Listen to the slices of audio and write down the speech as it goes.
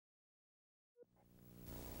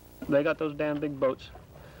They got those damn big boats,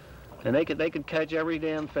 and they could catch every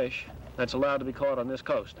damn fish that's allowed to be caught on this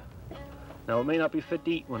coast. Now, it may not be fit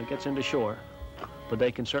to eat when it gets into shore, but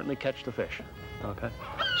they can certainly catch the fish, okay?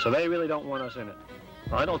 So they really don't want us in it.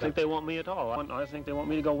 I don't think they want me at all. I think they want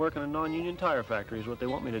me to go work in a non-union tire factory is what they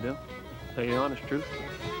want me to do. Tell you the honest truth.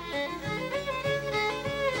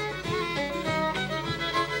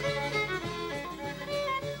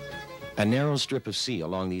 A narrow strip of sea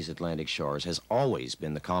along these Atlantic shores has always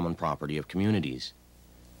been the common property of communities.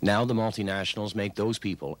 Now the multinationals make those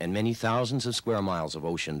people and many thousands of square miles of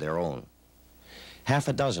ocean their own. Half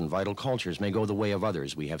a dozen vital cultures may go the way of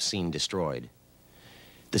others we have seen destroyed.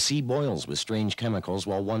 The sea boils with strange chemicals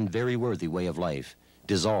while one very worthy way of life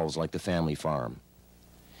dissolves like the family farm.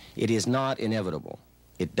 It is not inevitable.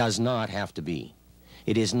 It does not have to be.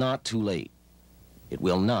 It is not too late. It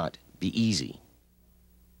will not be easy.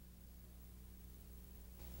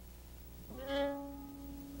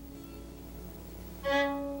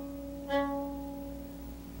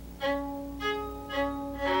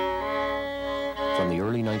 From the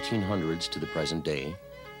early 1900s to the present day,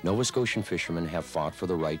 Nova Scotian fishermen have fought for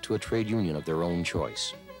the right to a trade union of their own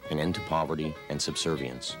choice, an end to poverty and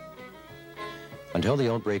subservience. Until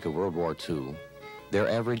the outbreak of World War II, their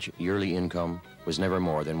average yearly income was never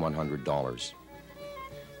more than $100.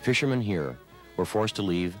 Fishermen here were forced to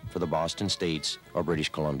leave for the Boston States or British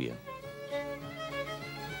Columbia.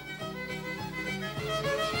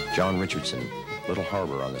 John Richardson, Little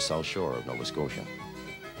Harbor on the south shore of Nova Scotia.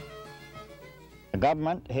 The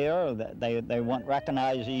government here, they won't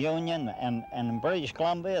recognize a union, and in British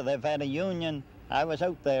Columbia, they've had a union. I was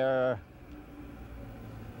out there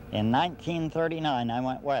in 1939, I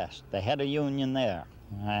went west. They had a union there,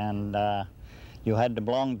 and you had to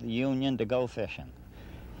belong to the union to go fishing.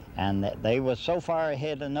 And they were so far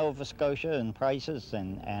ahead of Nova Scotia in prices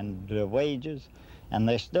and wages, and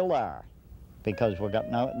they still are, because we've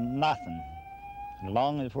got nothing. As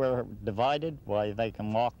long as we're divided, why, they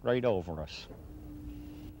can walk right over us.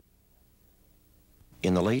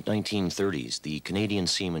 In the late 1930s, the Canadian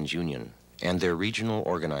Seamen's Union and their regional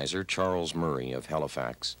organizer, Charles Murray of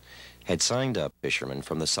Halifax, had signed up fishermen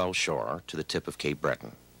from the South Shore to the tip of Cape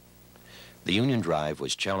Breton. The union drive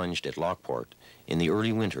was challenged at Lockport in the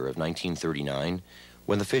early winter of 1939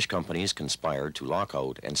 when the fish companies conspired to lock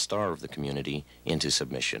out and starve the community into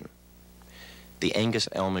submission. The Angus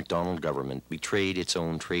L. MacDonald government betrayed its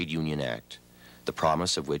own Trade Union Act, the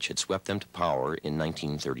promise of which had swept them to power in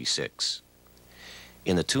 1936.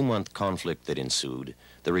 In the two-month conflict that ensued,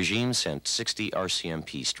 the regime sent 60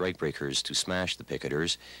 RCMP strikebreakers to smash the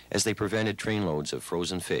picketers as they prevented trainloads of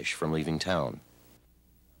frozen fish from leaving town.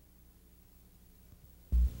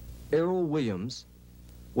 Errol Williams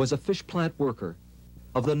was a fish plant worker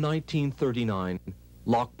of the 1939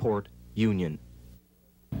 Lockport Union.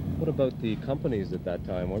 What about the companies at that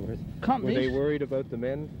time? Were they worried about the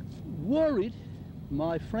men? Worried?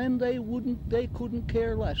 My friend, they couldn't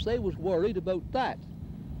care less. They was worried about that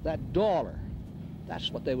dollar.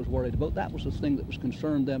 That's what they was worried about. That was the thing that was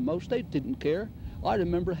concerned them most. They didn't care. I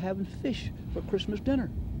remember having fish for Christmas dinner.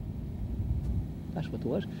 That's what it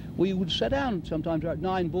was. We would sit down sometimes,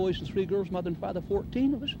 9 boys and 3 girls, mother and father,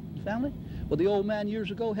 14 of us, family. Well, the old man years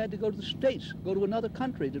ago had to go to the States, go to another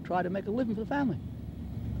country to try to make a living for the family.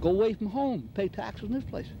 Go away from home, pay taxes in this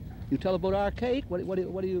place. You tell about archaic, what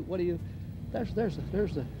do you, there's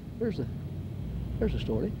the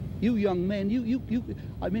story. You young men,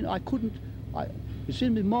 I mean, it's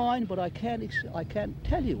in my mind, but I can't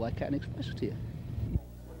tell you, I can't express it to you.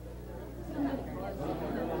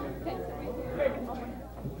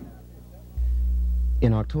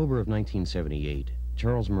 In October of 1978,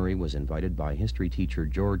 Charles Murray was invited by history teacher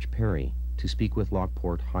George Perry to speak with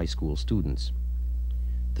Lockport High School students.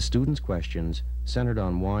 The students' questions centered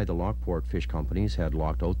on why the Lockport fish companies had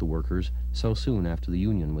locked out the workers so soon after the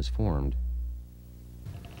union was formed.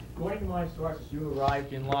 According to my sources, you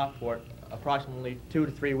arrived in Lockport approximately 2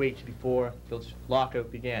 to 3 weeks before the lockout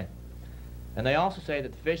began. And they also say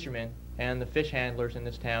that the fishermen and the fish handlers in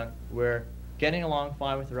this town were getting along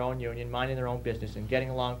fine with their own union, minding their own business, and getting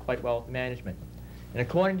along quite well with management. And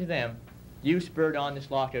according to them, you spurred on this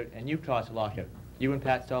lockout, and you caused the lockout, you and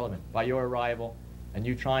Pat Sullivan, by your arrival, and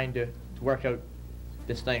you trying to work out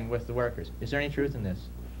this thing with the workers. Is there any truth in this?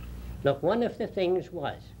 Look, one of the things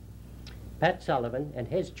was Pat Sullivan and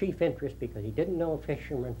his chief interest, because he didn't know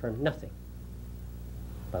fishermen for nothing,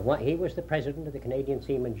 but he was the president of the Canadian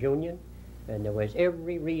Seamen's Union, and there was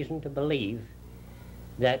every reason to believe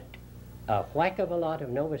that a whack of a lot of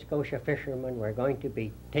Nova Scotia fishermen were going to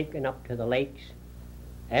be taken up to the lakes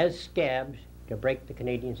as scabs to break the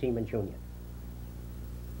Canadian Seamen's Union.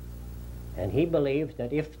 And he believed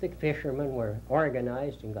that if the fishermen were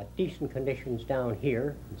organized and got decent conditions down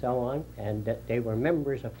here and so on, and that they were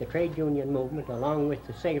members of the trade union movement along with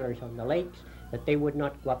the sailors on the lakes, that they would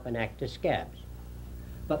not go up and act as scabs.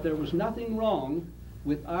 But there was nothing wrong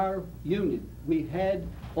with our union. We had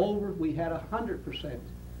 100%.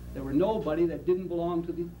 There were nobody that didn't belong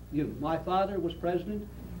to the union. My father was president,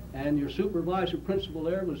 and your supervisor principal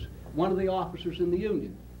there was one of the officers in the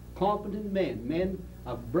union. Competent men, men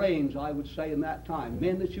of brains, I would say, in that time,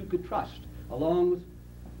 men that you could trust, along with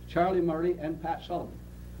Charlie Murray and Pat Sullivan.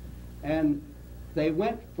 And they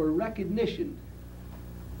went for recognition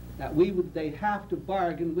that they have to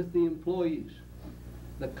bargain with the employees.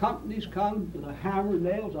 The companies come with a hammer and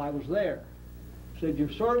nails. I was there. Said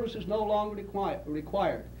your service is no longer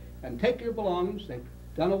required. And take your belongings. They've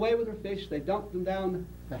done away with their fish. They dumped them down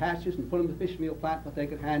the hatches and put them in the fish meal plant that they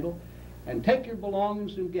could handle. And take your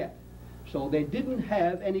belongings and get. So they didn't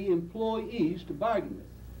have any employees to bargain with.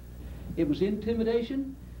 It was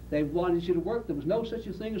intimidation. They wanted you to work. There was no such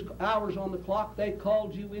a thing as hours on the clock. They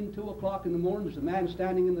called you in 2 o'clock in the morning. There's a man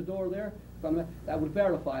standing in the door there that would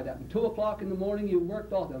verify that. And 2 o'clock in the morning you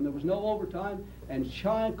worked off them. There was no overtime and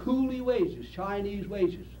coolie wages, Chinese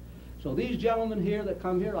wages. So these gentlemen here that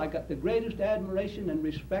come here, I got the greatest admiration and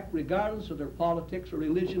respect regardless of their politics or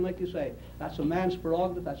religion, like you say. That's a man's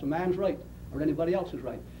prerogative, that's a man's right, or anybody else's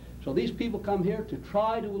right. So these people come here to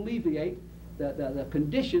try to alleviate the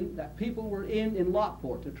condition that people were in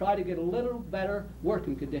Lockport, to try to get a little better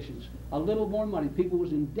working conditions, a little more money. People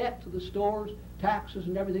was in debt to the stores, taxes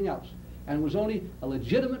and everything else. And it was only a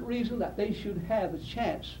legitimate reason that they should have a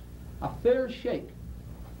chance, a fair shake,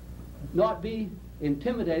 not be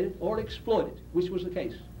intimidated or exploited, which was the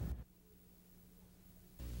case.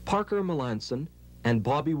 Parker Melanson and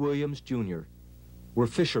Bobby Williams, Jr. were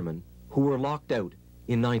fishermen who were locked out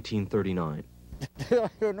in 1939.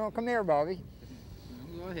 No, come here, Bobby.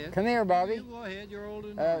 Go ahead. Come here, Bobby. You go ahead. You're older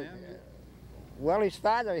than I am. Well, his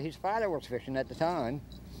father was fishing at the time.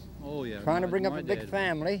 Oh, yeah. Trying to bring up a big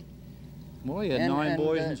family. Well, he had 9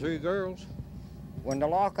 boys and 3 girls. When they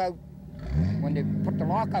put the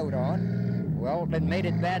lockout on, well, it made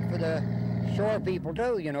it bad for the shore people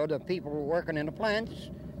too. You know, the people working in the plants,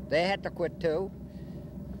 they had to quit too.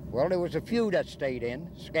 Well, there was a few that stayed in,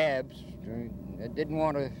 scabs. They didn't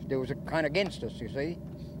want to, they was kind of against us, you see.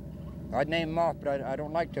 I'd name them off, but I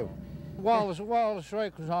don't like to. While the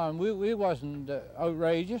strike was on, we wasn't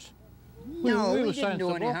outrageous. No, we were didn't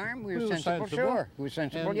do any harm. We were sensible, sure. We were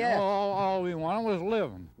sensible, and yeah. All we wanted was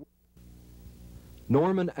living.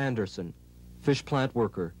 Norman Anderson, fish plant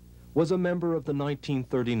worker, was a member of the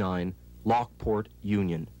 1939 Lockport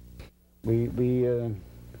Union. We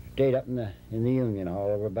stayed up in the Union Hall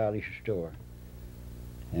over by the store,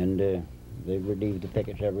 and they relieved the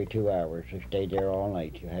pickets every 2 hours. They stayed there all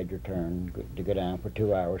night. You had your turn to go down for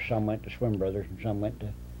 2 hours. Some went to Swim Brothers and some went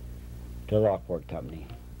to Lockport Company.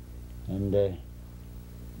 And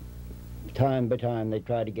time by time they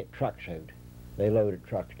tried to get trucks out. They loaded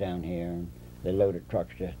trucks down here, and they loaded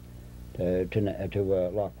trucks to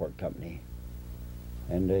Lockport Company.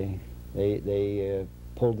 And they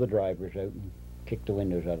pulled the drivers out and kicked the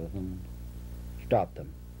windows out of them, and stopped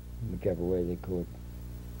them, whichever way they could.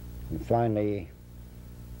 And finally,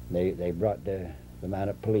 they brought the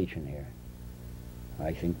mounted police in here.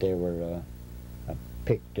 I think they were a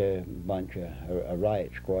picked bunch, a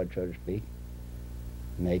riot squad, so to speak.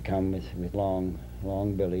 And they come with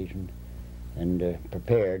long billies and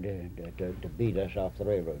prepared to beat us off the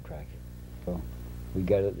railroad track. So we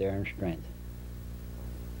got it there in strength.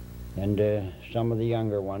 And some of the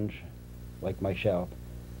younger ones, like myself,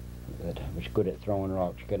 that was good at throwing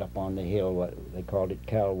rocks, get up on the hill, what they called it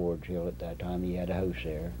Calward's Hill at that time. He had a house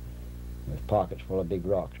there with pockets full of big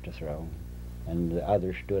rocks to throw. And the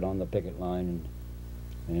others stood on the picket line,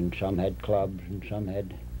 and some had clubs and some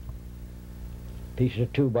had pieces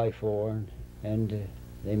of 2x4, and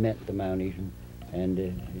they met the Mounties, and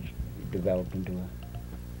it developed into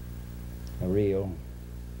a real,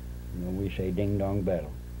 we say, ding-dong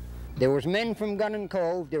battle. There was men from Gunning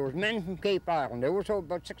Cove, there was men from Cape Island. There was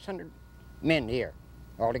about 600 men here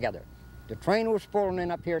altogether. The train was pulling in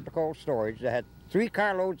up here at the cold storage. They had 3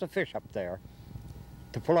 carloads of fish up there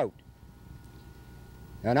to float.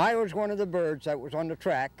 And I was one of the birds that was on the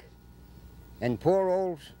track, and poor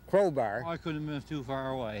old Crowbar. I couldn't have been too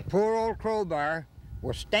far away. Poor old Crowbar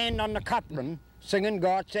was standing on the coupling singing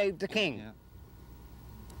God Save the King. Yeah.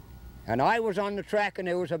 And I was on the track, and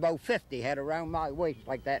there was about 50 had around my waist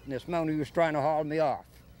like that, and this Mountie was trying to haul me off.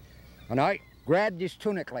 And I grabbed his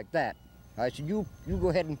tunic like that. I said, you go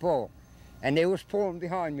ahead and pull. And they was pulling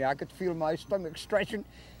behind me. I could feel my stomach stretching,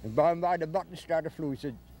 and by and by the button started flew. He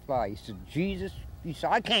said, fly. He said, Jesus, he said,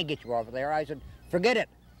 I can't get you over there. I said, forget it.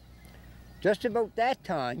 Just about that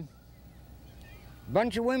time, a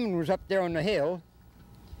bunch of women was up there on the hill,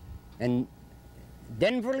 and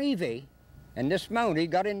Denver Levy and this Mountie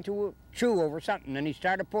got into a chew over something, and he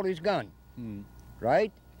started to pull his gun,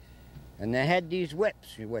 right? And they had these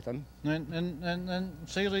whips with them. And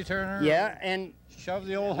Seeley Turner? Yeah, and... Shoved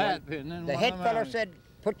the old hat pin in the head fellow said,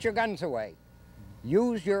 put your guns away.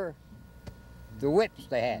 Use the whips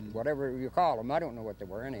they had, whatever you call them. I don't know what they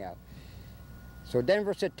were anyhow. So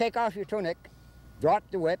Denver said, take off your tunic, drop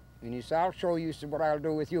the whip, and he said, I'll show you what I'll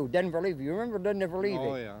do with you. Denver Levy, you remember Denver Levy?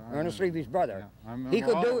 Oh, yeah. Ernest Levy's brother. Yeah, he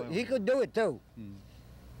could do it too.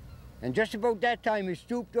 And just about that time, he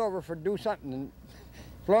stooped over for to do something, and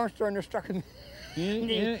Florence Turner struck him.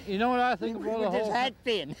 You know what I think about the whole his hat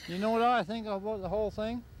pin. You know what I think about the whole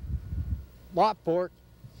thing? Lockport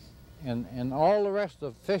and all the rest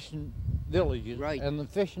of fishing villages and the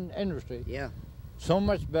fishing industry. Yeah. So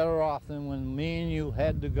much better off than when me and you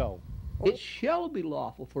had to go. It shall be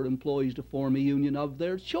lawful for employees to form a union of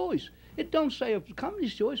their choice. It don't say of the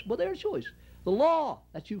company's choice, but their choice. The law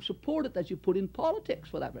that you support it, that you put in politics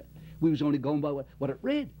for that. We was only going by what it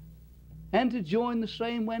read. And to join the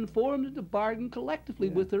same when formed and to bargain collectively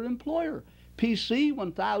with their employer. PC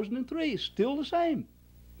 1003 is still the same.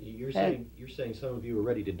 You're saying some of you are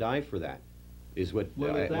ready to die for that, is what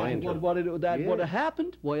what had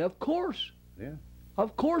happened? Why, of course. Yeah.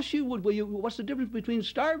 Of course you would. Well, what's the difference between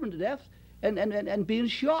starving to death and being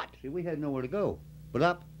shot? See, we had nowhere to go but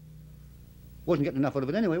up. Wasn't getting enough out of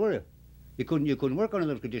it anyway, were you? You couldn't work under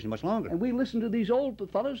those conditions much longer. And we listened to these old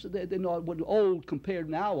fellows. They're not old compared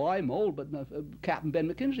now. I'm old, but Captain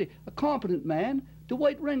Ben McKinsey, a competent man.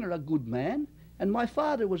 Dwight Ringer, a good man. And my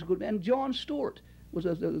father was a good man. John Stewart was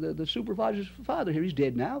the supervisor's father here. He's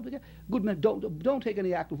dead now. But good man. Don't take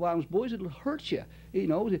any act of violence, boys. It'll hurt you. You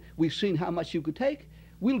know, we've seen how much you could take.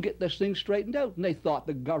 We'll get this thing straightened out. And they thought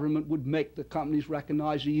the government would make the companies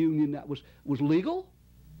recognize a union that was legal.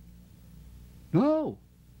 No.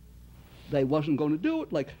 They wasn't going to do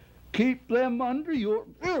it. Like, keep them under your...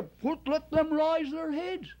 let them rise their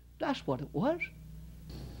heads. That's what it was.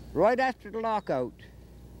 Right after the lockout,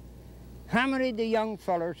 how many of the young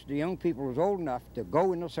fellers, the young people was old enough to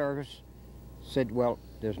go in the service, said, well,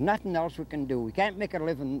 there's nothing else we can do. We can't make a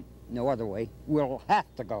living no other way. We'll have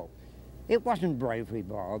to go. It wasn't bravery,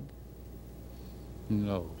 Bob.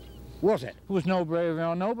 No. Was it? It was no bravery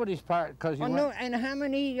on nobody's part, because no, and how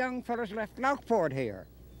many young fellas left Lockport here?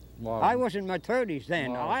 I was in my 30s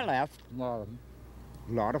then. I left. A lot of them.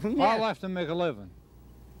 A lot of them, I left to make a living.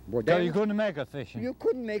 So you couldn't make it fishing. You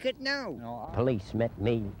couldn't make it now. No, Police met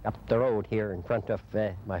me up the road here in front of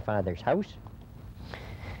my father's house.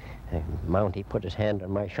 Mountie put his hand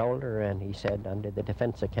on my shoulder and he said, under the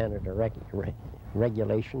Defense of Canada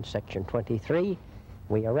Regulations, Section 23,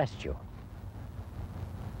 we arrest you.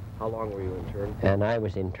 How long were you interned? And I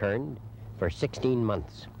was interned for 16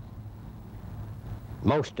 months.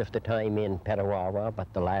 Most of the time in Petawawa,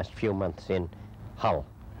 but the last few months in Hull.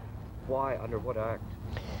 Why? Under what act?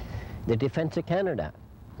 The Defense of Canada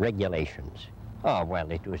Regulations. Oh,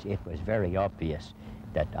 well, it was very obvious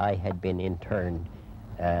that I had been interned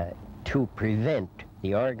to prevent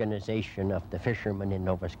the organization of the fishermen in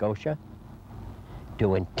Nova Scotia,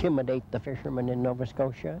 to intimidate the fishermen in Nova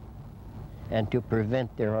Scotia, and to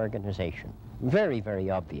prevent their organization. Very, very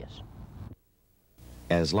obvious.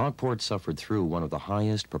 As Lockport suffered through one of the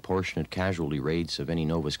highest proportionate casualty rates of any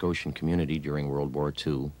Nova Scotian community during World War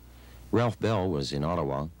II, Ralph Bell was in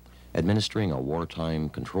Ottawa administering a wartime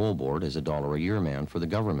control board as a $1 a year man for the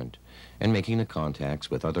government and making the contacts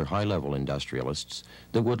with other high-level industrialists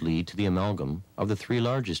that would lead to the amalgam of the 3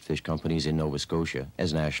 largest fish companies in Nova Scotia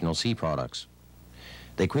as National Sea Products.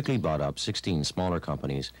 They quickly bought up 16 smaller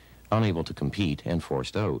companies, unable to compete and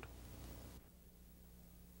forced out.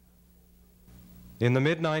 In the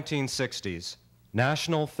mid-1960s,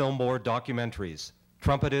 National Film Board documentaries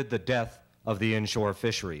trumpeted the death of the inshore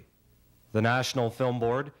fishery. The National Film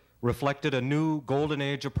Board reflected a new golden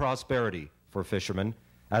age of prosperity for fishermen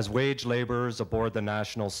as wage laborers aboard the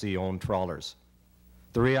National Sea-owned trawlers.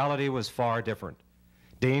 The reality was far different.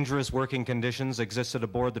 Dangerous working conditions existed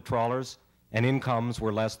aboard the trawlers, and incomes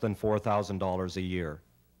were less than $4,000 a year.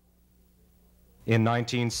 In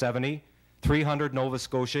 1970, 300 Nova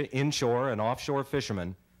Scotia inshore and offshore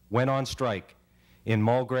fishermen went on strike in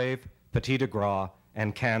Mulgrave, Petit de Gras,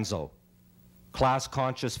 and Canso.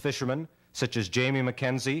 Class-conscious fishermen such as Jamie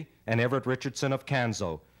Mackenzie and Everett Richardson of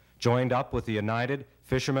Canso joined up with the United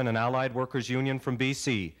Fishermen and Allied Workers Union from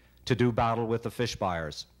BC to do battle with the fish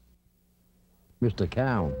buyers. Mr.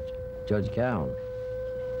 Cowan, Judge Cowan,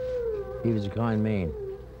 he was a kind man.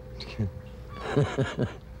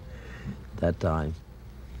 that time.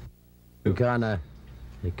 It kind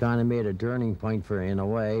of made a turning point for in a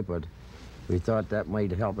way, but we thought that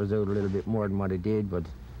might help us out a little bit more than what it did, but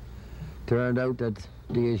turned out that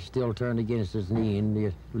they still turned against us in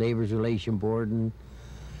the Labour's Relation Board and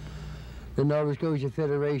the Nova Scotia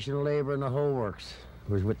Federation of Labour and the whole works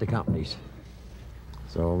was with the companies.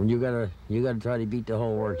 So when you gotta try to beat the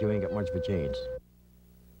whole works, you ain't got much of a chance.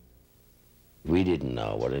 We didn't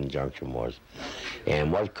know what an injunction was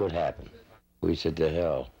and what could happen. We said, to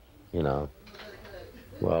hell, you know.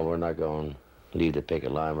 Well, we're not going to leave the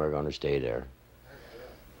picket line, we're going to stay there.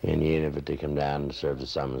 And he invited to come down and serve the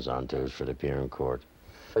summons on to us for the appear in court.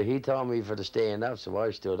 He told me for the stand up, so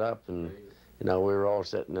I stood up, and, you know, we were all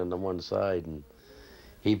sitting on the one side, and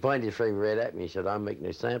he pointed his finger right at me. He said, I'm making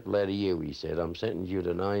a sample out of you. He said, I'm sentencing you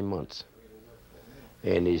to 9 months.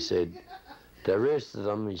 And he said, the rest of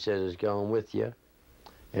them, he said, is going with you.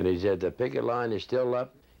 And he said, the picket line is still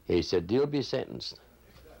up. He said, you'll be sentenced.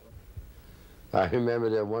 I remember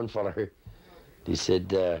that one fella, he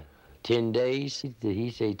said, 10 days. Did he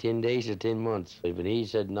say 10 days or 10 months? When he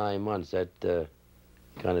said 9 months, that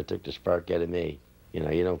kind of took the spark out of me. You know,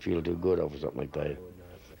 you don't feel too good over something like that.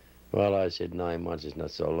 Well, I said 9 months is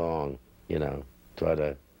not so long, you know, try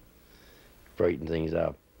to brighten things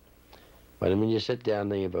up. But when you sit down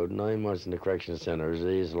there about 9 months in the correction center, it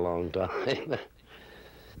is a long time.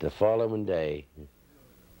 The following day,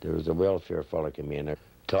 there was a welfare fellow come in there,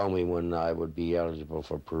 told me when I would be eligible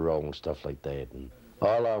for parole and stuff like that. And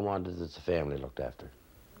all I wanted is the family looked after.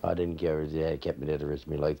 I didn't care if they had kept me there the rest of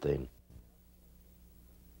my lifetime.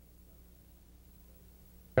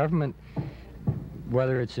 Government,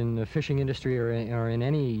 whether it's in the fishing industry or in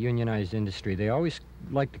any unionized industry, they always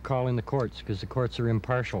like to call in the courts because the courts are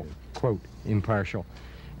impartial, quote, impartial.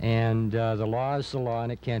 And the law is the law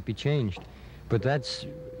and it can't be changed. But that's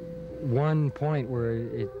one point where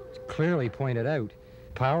it clearly pointed out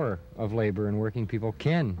power of labor and working people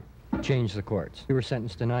can change the courts. You were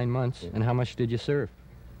sentenced to 9 months, and how much did you serve?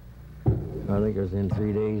 I think it was in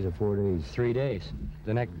 3 days or 4 days. 3 days.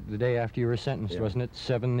 The day after you were sentenced, yeah. Wasn't it?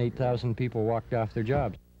 7,000, 8,000 people walked off their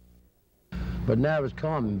jobs. But now it's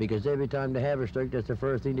common because every time they have a strike, that's the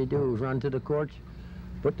first thing they do is run to the courts,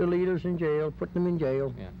 put the leaders in jail, put them in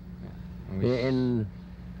jail. Yeah. And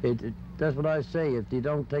that's what I say. If they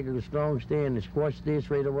don't take a strong stand and squash this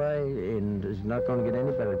right away, and it's not going to get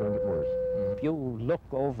any better, it's going to get worse. If you look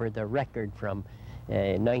over the record from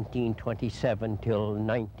 1927 till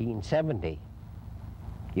 1970,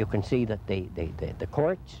 you can see that the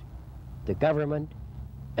courts, the government,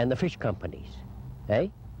 and the fish companies,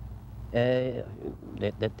 the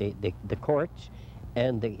courts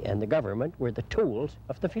and the government were the tools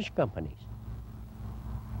of the fish companies,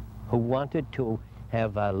 who wanted to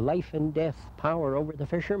have a life and death power over the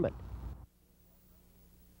fishermen.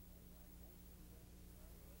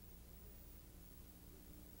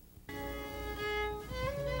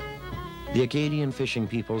 The Acadian fishing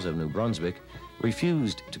peoples of New Brunswick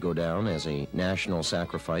refused to go down as a national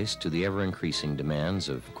sacrifice to the ever-increasing demands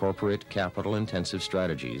of corporate capital-intensive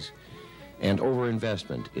strategies and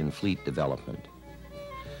overinvestment in fleet development.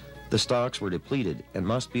 The stocks were depleted and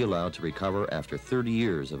must be allowed to recover after 30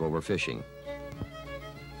 years of overfishing.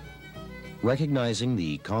 Recognizing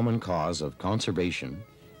the common cause of conservation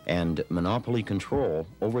and monopoly control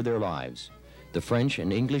over their lives, the French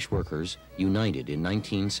and English workers united in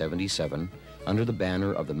 1977 under the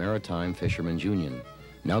banner of the Maritime Fishermen's Union,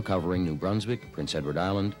 now covering New Brunswick, Prince Edward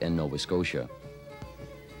Island, and Nova Scotia.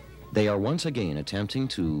 They are once again attempting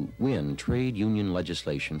to win trade union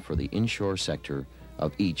legislation for the inshore sector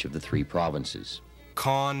of each of the 3 provinces.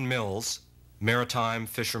 Con Mills, Maritime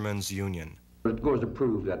Fishermen's Union. It goes to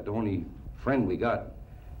prove that the only friend we got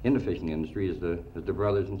in the fishing industry is the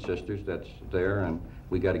brothers and sisters that's there, and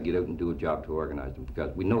we got to get out and do a job to organize them,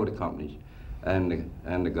 because we know the companies and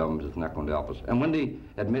the government is not going to help us. And when they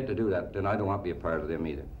admit to do that, then I don't want to be a part of them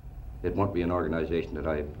either. It won't be an organization that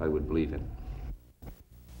I would believe in.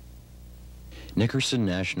 Nickerson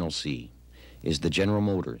National Sea is the General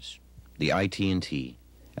Motors, the IT&T,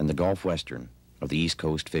 and the Gulf Western of the East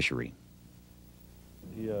Coast fishery.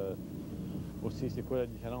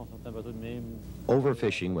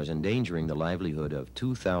 Overfishing was endangering the livelihood of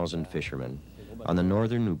 2,000 fishermen on the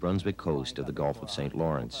northern New Brunswick coast of the Gulf of St.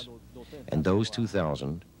 Lawrence, and those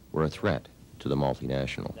 2,000 were a threat to the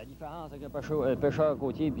multinational. La différence avec le pêcheur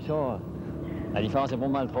côtier, puis ça, la différence est pas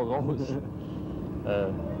mal trop grosse.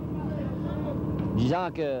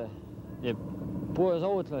 Disons que pour eux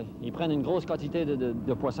autres, là, ils prennent une grosse quantité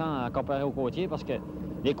de poissons à comparer aux côtiers, parce que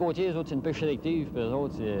les côtiers, eux autres, c'est une pêche sélective, puis eux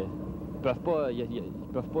autres, ils peuvent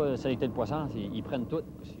pas sélecter le poisson, ils prennent tout.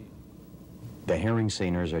 The herring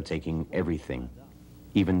seiners are taking everything,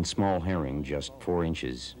 even small herring just 4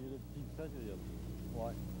 inches.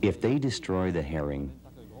 If they destroy the herring,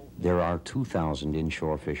 there are 2,000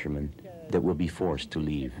 inshore fishermen that will be forced to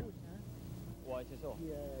leave.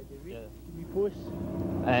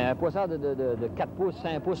 Un poisson de 4 pouces,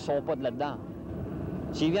 5 pouces ne sont pas de là-dedans.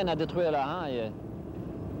 S'ils viennent à détruire le rang, il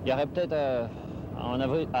y aurait peut-être, on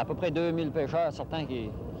avait à peu près 2000 pêcheurs, certains qui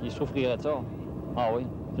souffriraient de ça. Ah oui.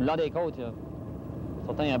 Le long des côtes,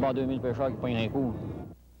 certains, il y a bon 2000 pêcheurs qui pognent un coup.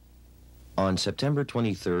 On September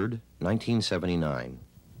 23, 1979,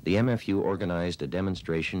 the MFU organized a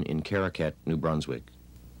demonstration in Caraquet, New Brunswick.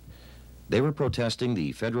 They were protesting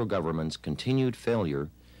the federal government's continued failure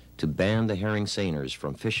to ban the herring seiners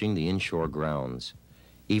from fishing the inshore grounds,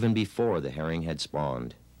 even before the herring had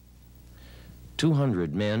spawned.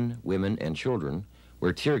 200 men, women, and children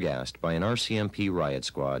were tear-gassed by an RCMP riot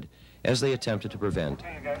squad as they attempted to prevent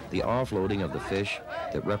the offloading of the fish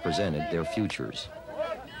that represented their futures.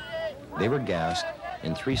 They were gassed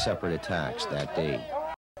in 3 separate attacks that day.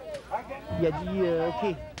 Il a dit,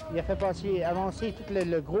 OK, il a fait avancer tout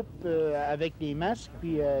le groupe avec les masques,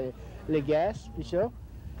 puis le gaz, puis ça.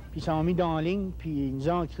 Puis ils sont mis dans la ligne, puis ils nous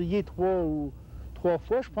ont crié 3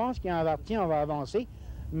 fois, je pense, qu'ils ont averti, on va avancer.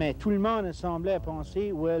 Mais tout le monde semblait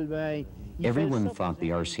penser, well, ben... Everyone thought the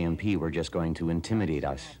RCMP were just going to intimidate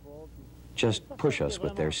us, just push us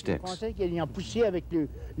with their sticks. Je pensais qu'ils ont poussé avec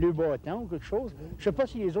le bâton ou quelque chose. Je sais pas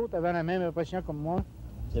si les autres avaient la même impression comme moi.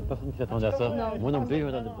 Il n'y a personne qui s'attendait à ça. Non. Moi non plus, je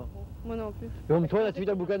m'attendais pas. Moi non plus. Comme toi, là, tu vis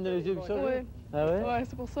ta boucane dans les yeux, ça? Oui. Ah ouais? Ouais,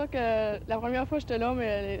 c'est pour ça que la première fois, j'étais là,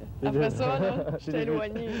 mais après ça, j'étais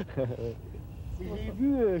éloignée. J'ai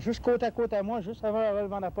vu juste côte à moi, juste avant le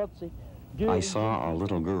relevant de la porte, I saw a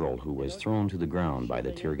little girl who was thrown to the ground by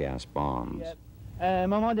the tear gas bombs. À un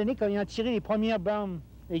moment donné, quand ils ont tiré les premières bombes,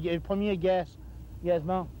 les premiers gaz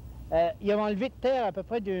bombes, ils ont enlevé de terre à peu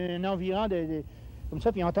près d'un environ comme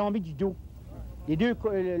ça, puis ils ont tombé du dos. Les deux,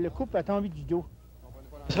 le couple a tombé du dos.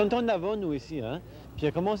 Parce qu'on tourne d'avant, nous, ici, hein. Puis il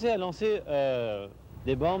a commencé à lancer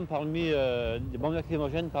des bombes des bombes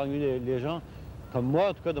lacrymogènes parmi les gens. Comme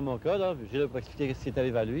moi, en tout cas, dans mon cas, là, j'ai là pour expliquer ce qui est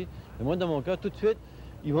arrivé à lui. Mais moi, dans mon cas, tout de suite,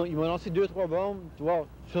 ils m'ont lancé 2-3 bombes, tu vois,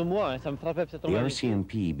 sur moi, hein, ça me frappait. The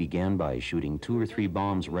RCMP began by shooting 2 or 3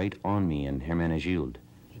 bombs right on me in Hermenegilde.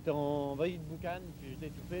 J'étais envahi de boucan, puis j'étais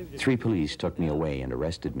étouffé. 3 police took me away and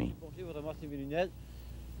arrested me.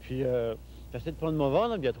 Puis j'essaie de prendre mon vent,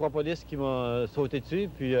 là, puis il y a 3 polices qui m'ont sauté dessus,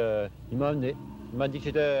 puis il m'a amené. Il m'a dit que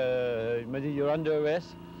j'étais, il m'a dit you're under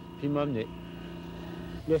arrest, puis il m'a amené.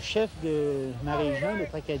 Le chef de ma région, de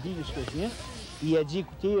Tracadie, de ce que je viens, il a dit,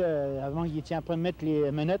 écoutez, avant qu'il était en train de mettre les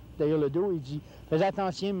menottes derrière le dos, il dit, faites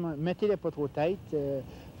attention, mettez-les pas trop tête,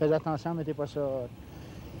 faites attention, mettez pas ça.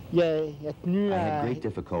 Il a tenu I had great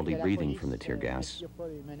difficulty breathing from the tear gas.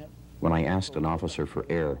 When I asked an officer for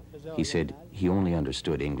air, he said he only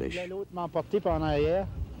understood English. L'autre m'a emporté par en arrière,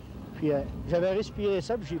 puis j'avais respiré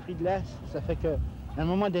ça, puis j'ai pris de l'air. Ça fait qu'à un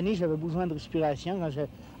moment donné, j'avais besoin de respiration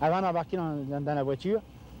avant d'embarquer dans la voiture.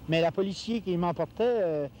 Mais la policier qui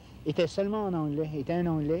m'emportait était seulement en anglais, était un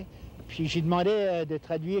anglais. Puis j'ai demandé de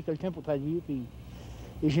traduire, quelqu'un pour traduire, puis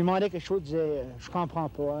et j'ai demandé quelque chose, il disait, je comprends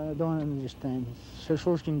pas, I don't understand. C'est la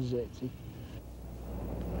chose qu'il me disait, tu sais.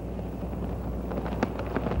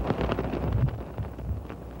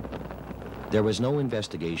 There was no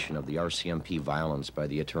investigation of the RCMP violence by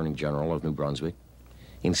the Attorney General of New Brunswick.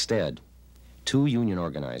 Instead, 2 union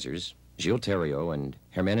organizers, Gilles Thériault and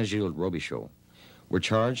Hermenegilde Robichaud, were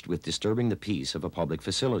charged with disturbing the peace of a public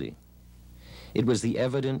facility. It was the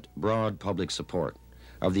evident, broad public support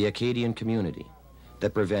of the Acadian community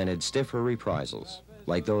that prevented stiffer reprisals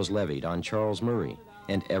like those levied on Charles Murray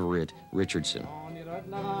and Everett Richardson.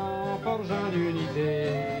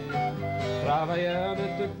 Travailleurs de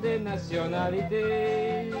toutes les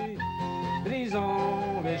nationalités,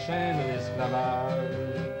 brisons les chaînes de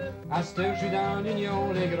l'esclavage. À ce que je suis dans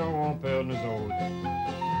l'Union, les gros ont peur nous autres.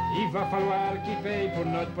 Il va falloir qu'ils payent pour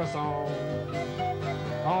notre poisson.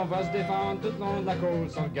 On va se défendre tout le long de la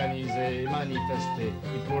côte, s'organiser, manifester.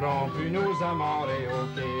 Ils pourront plus nous amarrer au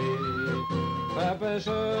quai. Frères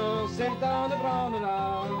pêcheurs, c'est le temps de prendre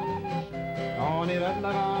l'âge. On ira de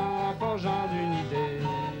l'avant, forgeant l'unité.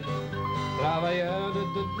 Travailleurs de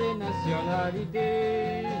toutes les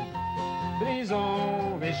nationalités,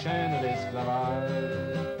 brisons les chaînes de l'esclavage.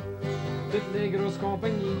 Toutes les grosses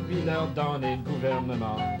compagnies, puis leur donner le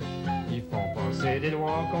gouvernement. Ils font passer des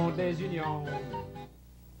lois contre les unions.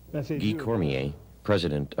 Guy Cormier,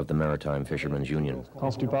 president of the Maritime Fishermen's Union.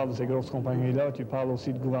 Quand tu parles de ces grosses compagnies-là, tu parles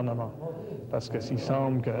aussi de gouvernement. Parce que s'il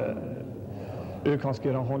semble que eux, quand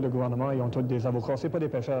ils rencontrent le gouvernement, ils ont tous des avocats. C'est pas des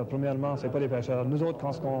pêcheurs. Premièrement, c'est pas des pêcheurs. Nous autres,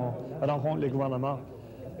 quand on rencontre les gouvernements,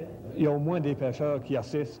 il y a au moins des pêcheurs qui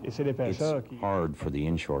assistent, et c'est les pêcheurs qui... It's hard for the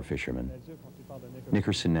inshore fishermen.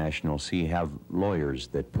 Nickerson National Sea have lawyers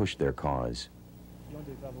that push their cause.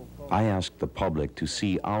 I ask the public to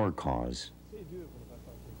see our cause.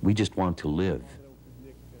 We just want to live.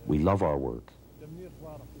 We love our work.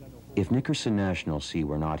 If Nickerson National Sea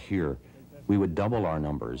were not here, we would double our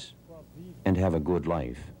numbers and have a good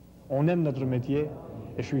life. On aime notre métier,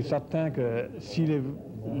 et je suis certain que si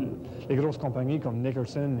les grosses compagnies comme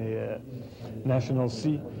Nickerson et National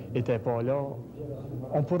Sea n'étaient pas là,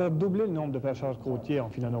 on pourrait doubler le nombre de pêcheurs côtiers en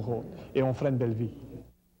filant nos côtes, et on ferait une belle vie.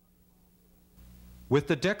 With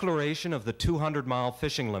the declaration of the 200-mile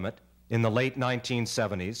fishing limit in the late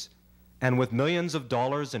 1970s, and with millions of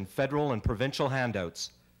dollars in federal and provincial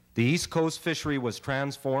handouts, the East Coast fishery was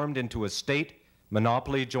transformed into a state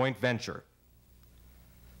monopoly joint venture.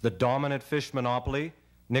 The dominant fish monopoly,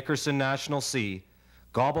 Nickerson National Sea,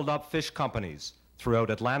 gobbled up fish companies throughout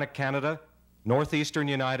Atlantic Canada, northeastern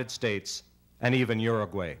United States, and even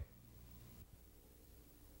Uruguay.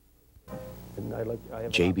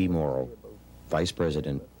 J.B. Morrow, Vice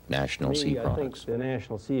President, National Sea I think Products. the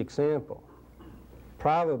National Sea example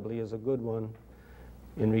probably is a good one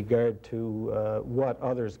in regard to what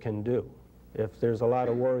others can do. If there's a lot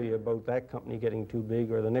of worry about that company getting too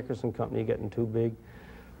big or the Nickerson company getting too big,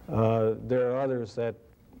 there are others that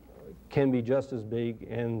can be just as big,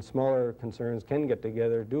 and smaller concerns can get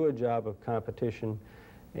together, do a job of competition,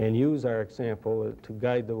 and use our example to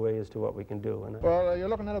guide the way as to what we can do. Well, you're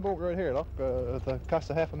looking at a boat right here, look, at the cost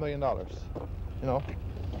of $500,000, you know.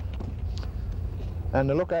 And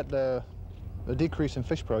to look at the decrease in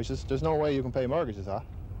fish prices, there's no way you can pay mortgages, huh?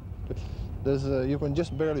 You can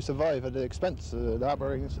just barely survive at the expense, the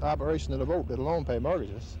operation of the boat, let alone pay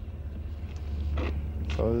mortgages.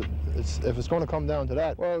 So if it's going to come down to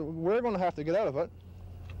that, well, we're going to have to get out of it.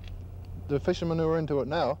 The fishermen who are into it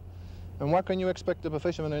now, and what can you expect of a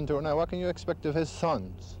fisherman into it now? What can you expect of his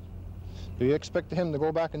sons? Do you expect him to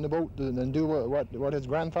go back in the boat and do what his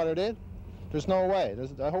grandfather did? There's no way.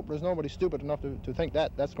 I hope there's nobody stupid enough to think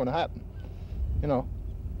that's going to happen. You know,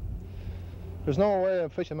 there's no way a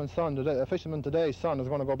fisherman today's son is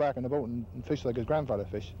going to go back in the boat and fish like his grandfather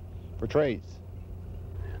fished for trades.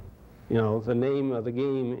 You know, the name of the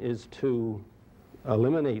game is to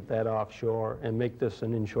eliminate that offshore and make this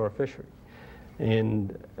an inshore fishery. And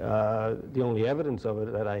the only evidence of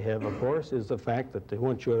it that I have, of course, is the fact that they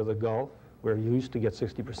want you out of the Gulf, where you used to get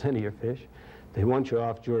 60% of your fish. They want you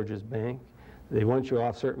off George's Bank. They want you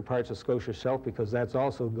off certain parts of Scotia Shelf because that's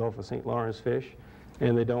also Gulf of St. Lawrence fish,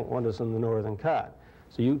 and they don't want us in the northern cod.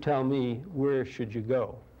 So you tell me, where should you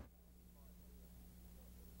go?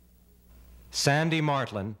 Sandy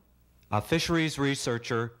Martlin, a fisheries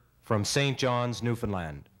researcher from St. John's,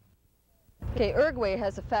 Newfoundland. Okay, Uruguay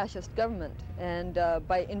has a fascist government, and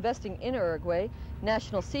by investing in Uruguay,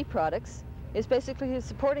 National Sea Products is basically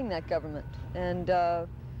supporting that government. And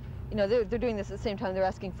you know, they're doing this at the same time they're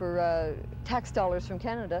asking for tax dollars from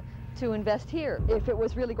Canada to invest here. If it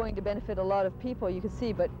was really going to benefit a lot of people, you could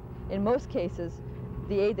see, but in most cases,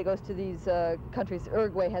 the aid that goes to these countries,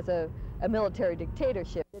 Uruguay has a military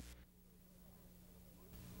dictatorship.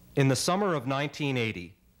 In the summer of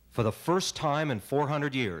 1980, for the first time in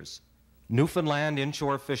 400 years, Newfoundland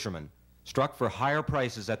inshore fishermen struck for higher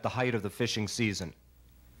prices at the height of the fishing season.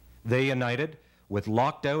 They united with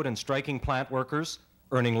locked out and striking plant workers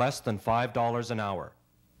earning less than $5 an hour.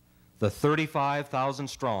 The 35,000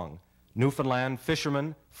 strong Newfoundland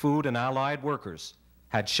fishermen, food and allied workers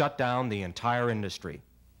had shut down the entire industry.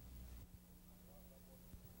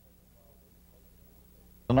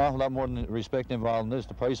 An awful lot more than respect involved in this.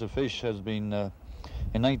 The price of fish has been,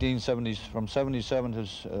 in 1970s, from 77 to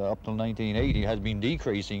up till 1980, has been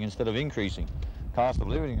decreasing instead of increasing. Cost of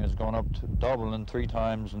living has gone up to double and 3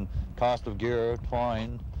 times, and cost of gear,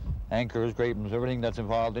 twine, anchors, grapens, everything that's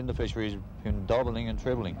involved in the fisheries has been doubling and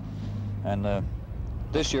tripling. And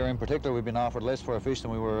this year in particular, we've been offered less for our fish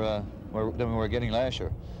than we were getting last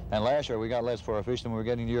year. And last year we got less for our fish than we were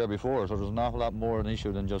getting the year before, so there's an awful lot more an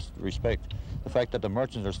issue than just respect. The fact that the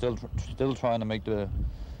merchants are still trying to make the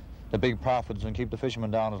big profits and keep the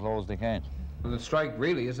fishermen down as low as they can. The strike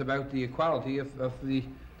really is about the equality of the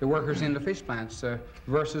workers in the fish plants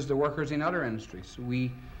versus the workers in other industries.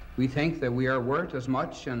 We think that we are worth as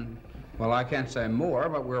much, and well, I can't say more,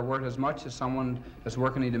 but we're worth as much as someone that's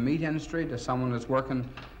working in the meat industry, as someone that's working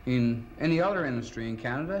in any other industry in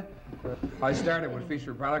Canada. I started with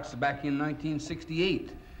fishery products back in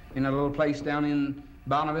 1968 in a little place down in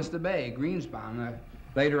Bonavista Bay, Greenspan.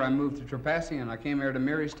 Later I moved to Trepassey, and I came here to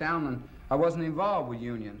Marystown, and I wasn't involved with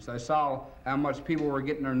unions. I saw how much people were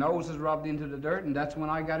getting their noses rubbed into the dirt, and that's when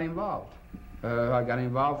I got involved. I got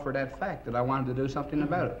involved for that fact that I wanted to do something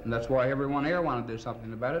about it. And that's why everyone here wanted to do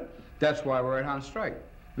something about it. That's why we're out on strike.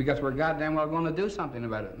 Because we're goddamn well going to do something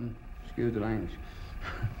about it. And, excuse the language.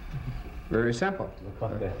 Very simple. We'll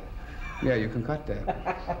cut that. Yeah, you can cut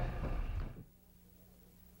that.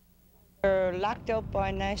 We're locked out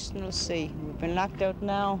by National Sea. We've been locked out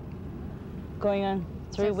now going on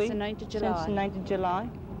 3 weeks. Since the 9th of July. Since the 9th of July.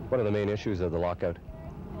 What are the main issues of the lockout?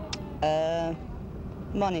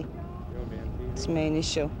 Money. It's the main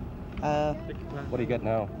issue. What do you get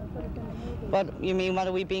now? What you mean? What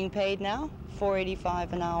are we being paid now?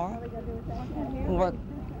 $4.85 an hour. We work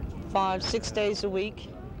 5-6 days a week.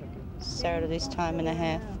 Saturdays time and a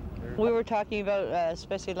half. We were talking about,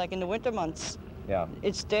 especially like in the winter months. Yeah.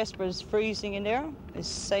 It's desperate. It's freezing in there. It's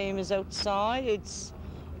the same as outside. It's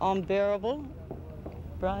unbearable.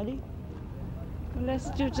 Bridie? Well,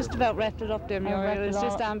 you just about wrapped it up there, Muriel. It's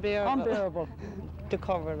just unbearable. Unbearable to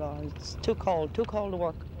cover it all. It's too cold to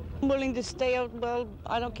work. I'm willing to stay out, well,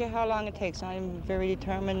 I don't care how long it takes. I'm very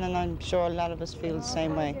determined, and I'm sure a lot of us feel the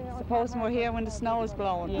same way. Suppose we're here when the snow is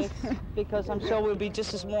blowing. Yes, because I'm sure we'll be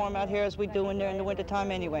just as warm out here as we do in there in the winter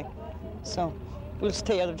time anyway. So we'll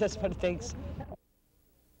stay out if that's what it takes.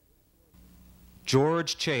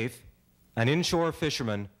 George Chafe, an inshore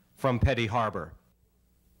fisherman from Petty Harbor.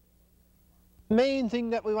 The main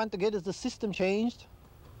thing that we want to get is the system changed,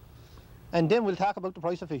 and then we'll talk about the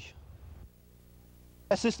price of fish.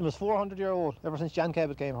 That system is 400-year-old, ever since John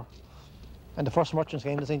Cabot came here, and the first merchants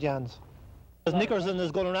came to St. John's. Nickerson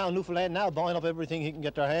is going around Newfoundland now buying up everything he can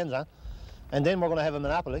get their hands on, and then we're going to have a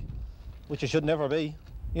monopoly, which it should never be.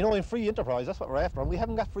 You know, in free enterprise, that's what we're after, and we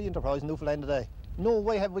haven't got free enterprise in Newfoundland today. No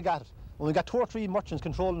way have we got it. When we got 2 or 3 merchants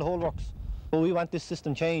controlling the whole works. But we want this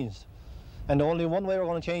system changed. And the only one way we're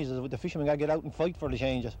going to change it is with the fishermen got to get out and fight for the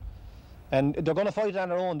changes. And they're going to fight it on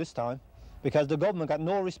their own this time, because the government got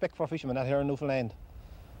no respect for fishermen out here in Newfoundland.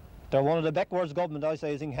 They're one of the backwards government, I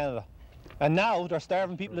say, is in Canada. And now they're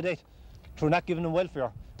starving people to death through not giving them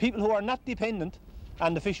welfare. People who are not dependent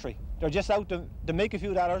on the fishery. They're just out to make a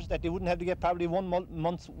few dollars that they wouldn't have to get probably 1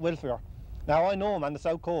 month's welfare. Now I know them on the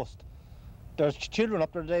south coast. There's children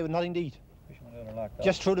up there today with nothing to eat.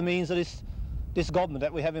 Just through the means of this government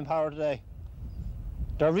that we have in power today.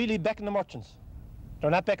 They're really backing the merchants.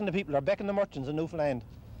 They're not backing the people, they're backing the merchants in Newfoundland.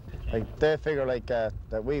 Like, they figure like that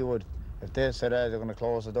we would, if they said they're going to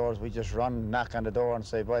close the doors, we just run, knock on the door and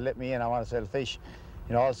say, boy, let me in, I want to sell fish.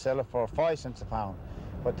 You know, I'll sell it for 5 cents a pound.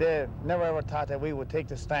 But they never ever thought that we would take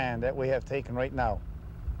the stand that we have taken right now.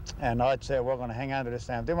 And I'd say we're going to hang on to this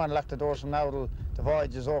stand. If they want to lock the doors from now till the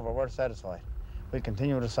voyage is over, we're satisfied. We'll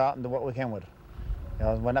continue to salt and do what we can with it. You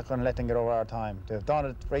know, we're not going to let them get over our time. They've done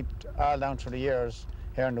it right all down through the years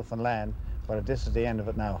here in Newfoundland, but this is the end of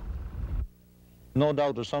it now. No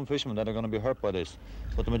doubt there's some fishermen that are going to be hurt by this,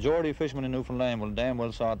 but the majority of fishermen in Newfoundland will damn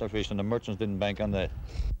well salt their fish, and the merchants didn't bank on that.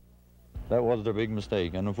 That was their big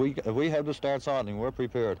mistake, and if we have to start salting, we're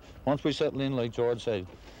prepared. Once we settle in, like George said,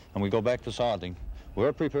 and we go back to salting,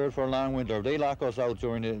 we're prepared for a long winter. If they lock us out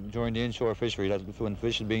during the inshore fishery, that's when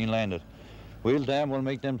fish is being landed, we'll damn well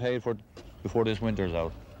make them pay for it before this winter's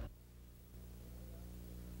out.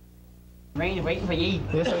 Rain's waiting for you.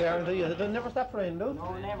 Yes, I guarantee you. It'll never stop raining, though.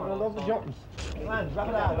 No, never. I love the jumpings. Come on, drop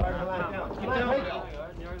it out.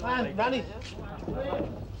 Come on, Danny.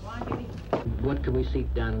 What can we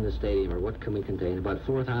seat down in the stadium, or what can we contain? About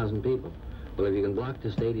 4,000 people. Well, if you can block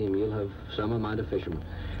the stadium, you'll have some amount of fishermen.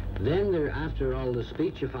 Then, after all the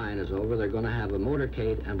speechifying is over, they're going to have a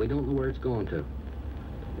motorcade, and we don't know where it's going to.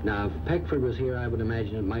 Now, if Peckford was here, I would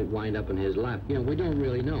imagine it might wind up in his lap. You know, we don't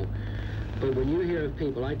really know. But when you hear of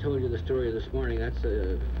people, I told you the story this morning, that's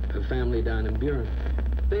a family down in Buren.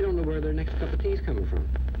 They don't know where their next cup of tea is coming from.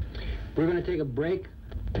 We're going to take a break.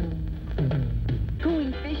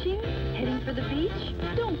 Going fishing? Heading for the beach?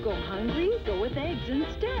 Don't go hungry. Go with eggs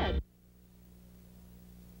instead.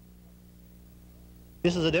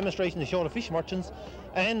 This is a demonstration to show the fish merchants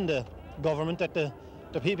and the government that the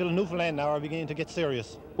people in Newfoundland now are beginning to get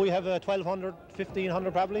serious. We have 1,200,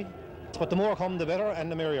 1,500 probably, but the more come the better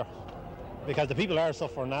and the merrier, because the people are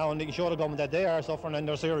suffering now, and they can show the government that they are suffering and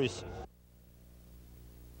they're serious.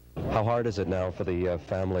 How hard is it now for the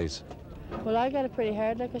families? Well, I got it pretty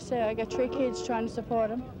hard. Like I say, I got 3 kids trying to support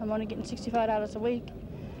them. I'm only getting $65 a week,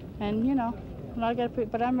 and you know, I got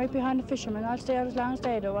it but I'm right behind the fishermen. I'll stay out as long as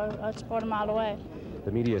they do. I'll support them all the way.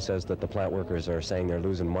 The media says that the plant workers are saying they're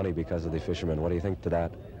losing money because of the fishermen. What do you think to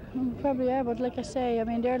that? Probably are, but like I say, I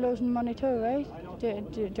mean, they're losing money too, right?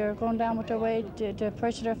 They're going down with their weight, the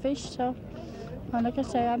price of their fish, so... And like I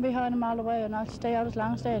say, I'm behind them all the way, and I'll stay out as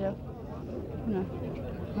long as they do. No,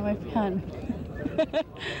 I'm right behind.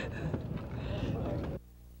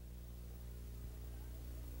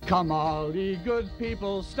 Come all ye good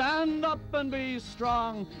people, stand up and be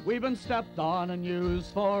strong. We've been stepped on and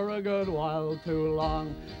used for a good while too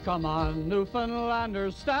long. Come on,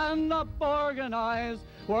 Newfoundlanders, stand up, organize.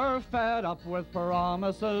 We're fed up with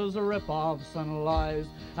promises, rip-offs and lies,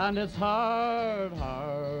 and it's hard,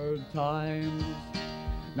 hard times.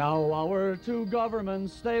 Now our two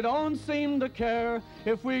governments, they don't seem to care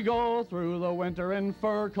if we go through the winter in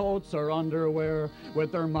fur coats or underwear.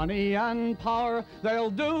 With their money and power, they'll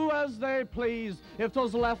do as they please. If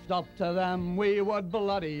 'twas left up to them, we would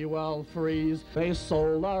bloody well freeze. They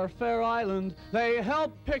sold our fair island, they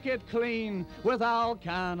helped pick it clean, with Al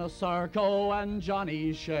Canasarco and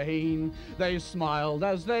Johnny Shaheen. They smiled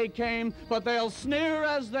as they came, but they'll sneer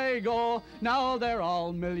as they go. Now they're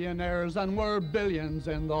all millionaires and we're billions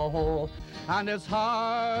in the hole, and it's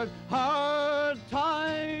hard, hard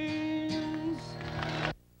times.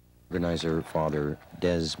 Organizer Father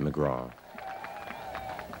Des McGraw.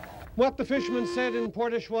 What the fishermen said in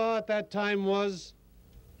Port au Choix at that time was,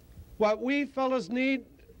 what we fellas need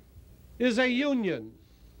is a union.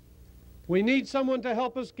 We need someone to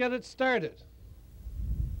help us get it started.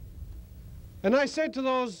 And I said to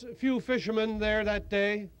those few fishermen there that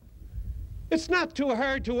day, it's not too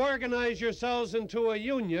hard to organize yourselves into a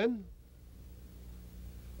union,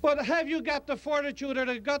 but have you got the fortitude or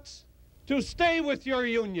the guts to stay with your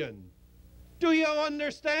union? Do you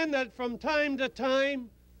understand that from time to time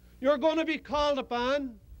you're going to be called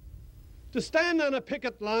upon to stand on a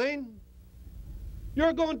picket line?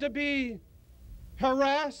 You're going to be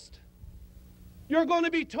harassed. You're going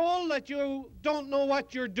to be told that you don't know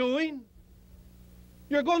what you're doing.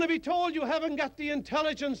 You're going to be told you haven't got the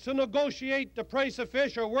intelligence to negotiate the price of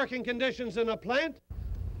fish or working conditions in a plant.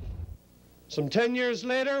 Some 10 years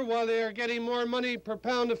later, while they are getting more money per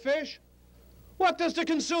pound of fish, what does the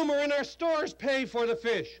consumer in our stores pay for the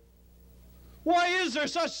fish? Why is there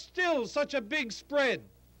still such a big spread?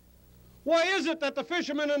 Why is it that the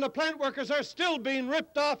fishermen and the plant workers are still being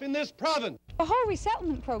ripped off in this province? The whole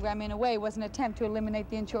resettlement program, in a way, was an attempt to eliminate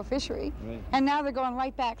the inshore fishery. Right. And now they're going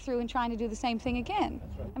right back through and trying to do the same thing again.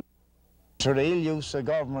 Right. So the ill use of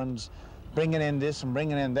governments bringing in this and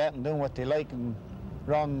bringing in that and doing what they like and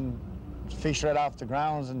run fish right off the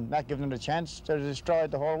grounds and not giving them the chance to destroy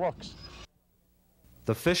the whole works.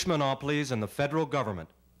 The fish monopolies and the federal government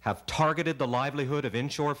have targeted the livelihood of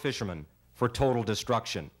inshore fishermen for total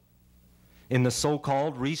destruction. In the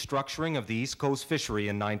so-called restructuring of the East Coast fishery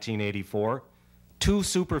in 1984, two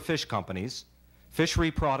super fish companies,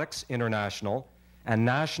 Fishery Products International and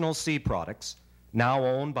National Sea Products, now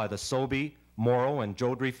owned by the Sobey, Morrow, and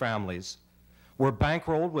Jodrey families, were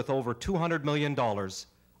bankrolled with over $200 million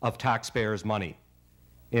of taxpayers' money.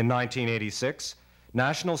 In 1986,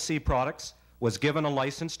 National Sea Products was given a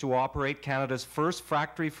license to operate Canada's first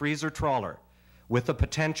factory freezer trawler with the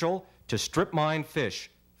potential to strip mine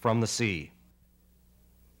fish from the sea.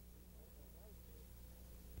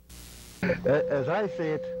 As I see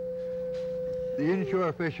it, the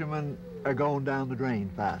inshore fishermen are going down the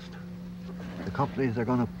drain fast. The companies are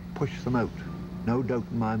going to push them out, no doubt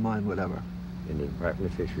in my mind whatever. And the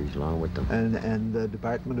Department of Fisheries along with them. And the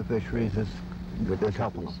Department of Fisheries is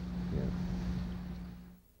helping them.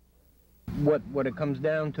 Yeah. What it comes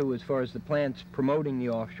down to as far as the plants promoting the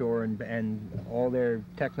offshore and all their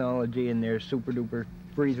technology and their super-duper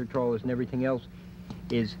freezer trawlers and everything else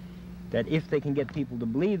is that if they can get people to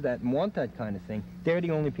believe that and want that kind of thing, they're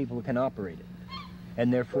the only people who can operate it.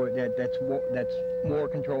 And therefore, that's more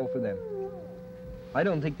control for them. I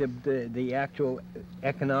don't think the actual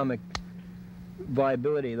economic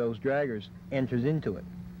viability of those draggers enters into it.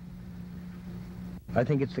 I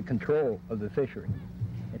think it's the control of the fishery.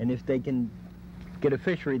 And if they can get a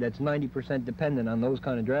fishery that's 90% dependent on those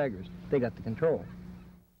kind of draggers, they got the control.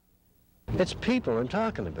 It's people I'm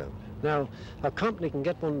talking about. Now, a company can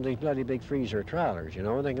get one of these bloody big freezer trawlers, you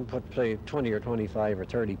know, and they can put, say, 20 or 25 or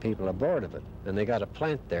 30 people aboard of it, and they got a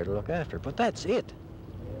plant there to look after it. But that's it.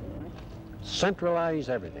 Centralize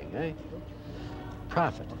everything, eh?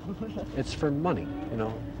 Profit. It's for money, you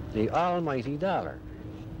know, the almighty dollar.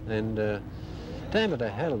 And damn it to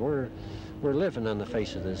hell, we're living on the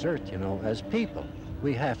face of this earth, you know, as people.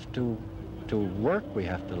 We have to work, we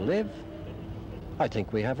have to live. I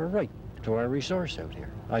think we have a right to our resource out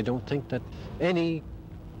here. I don't think that any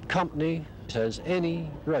company has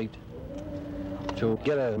any right to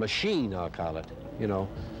get a machine, I'll call it, you know,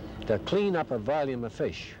 to clean up a volume of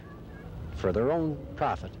fish for their own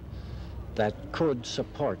profit that could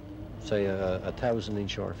support, say, 1,000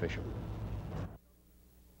 inshore fishermen.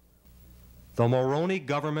 The Mulroney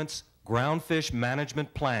government's groundfish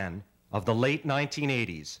management plan of the late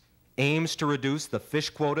 1980s aims to reduce the fish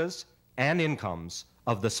quotas and incomes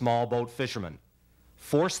of the small boat fishermen,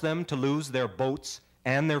 force them to lose their boats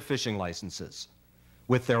and their fishing licenses,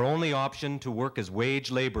 with their only option to work as wage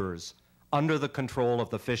laborers under the control of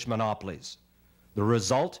the fish monopolies. The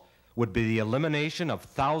result would be the elimination of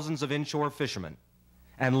thousands of inshore fishermen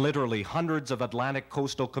and literally hundreds of Atlantic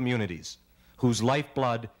coastal communities whose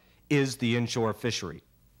lifeblood is the inshore fishery.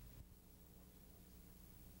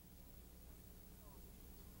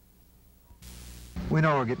 We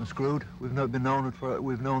know we're getting screwed. We've known it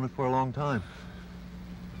for a long time.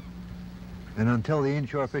 And until the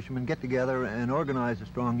inshore fishermen get together and organize a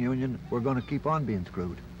strong union, we're going to keep on being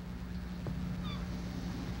screwed. Do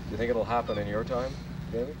you think it'll happen in your time,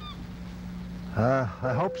 David?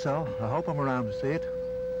 I hope so. I hope I'm around to see it.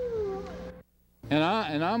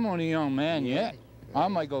 And I'm only a young man yet. I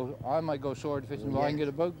might go sword fishing if I can get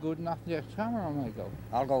a boat good enough next summer. I might go.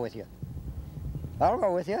 I'll go with you. I'll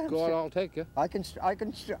go with you. God, I'll take you. I can.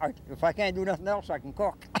 If I can't do nothing else, I can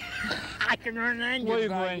cook. I can run an engine. Well, you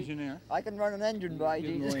can engineer. I can run an engine, by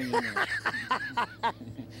Jesus.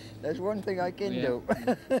 There's one thing I can do.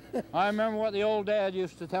 I remember what the old dad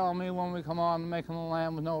used to tell me when we come on making the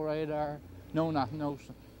land with no radar, no nothing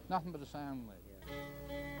but a sound wave.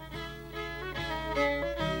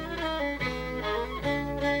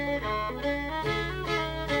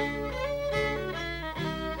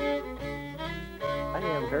 I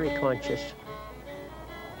am very conscious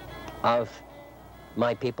of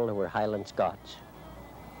my people who were Highland Scots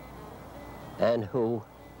and who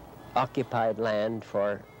occupied land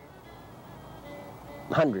for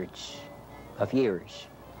hundreds of years,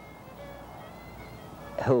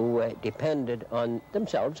 who depended on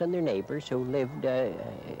themselves and their neighbors, who lived a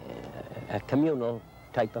communal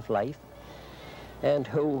type of life, and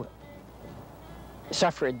who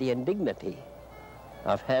suffered the indignity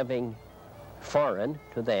of having foreign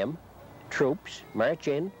to them troops march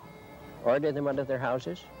in, order them out of their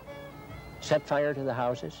houses, set fire to the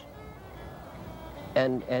houses,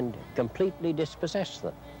 and completely dispossess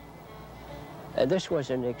them. This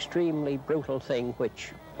was an extremely brutal thing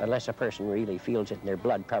which, unless a person really feels it in their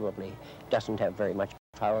blood, probably doesn't have very much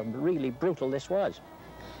power. But really brutal this was.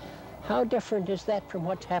 How different is that from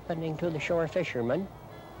what's happening to the shore fishermen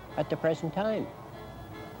at the present time?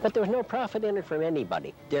 But there was no profit in it from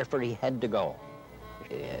anybody, therefore he had to go.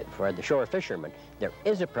 For the shore fisherman, there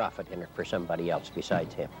is a profit in it for somebody else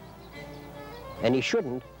besides him. And he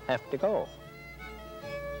shouldn't have to go.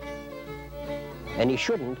 And he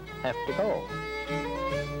shouldn't have to go.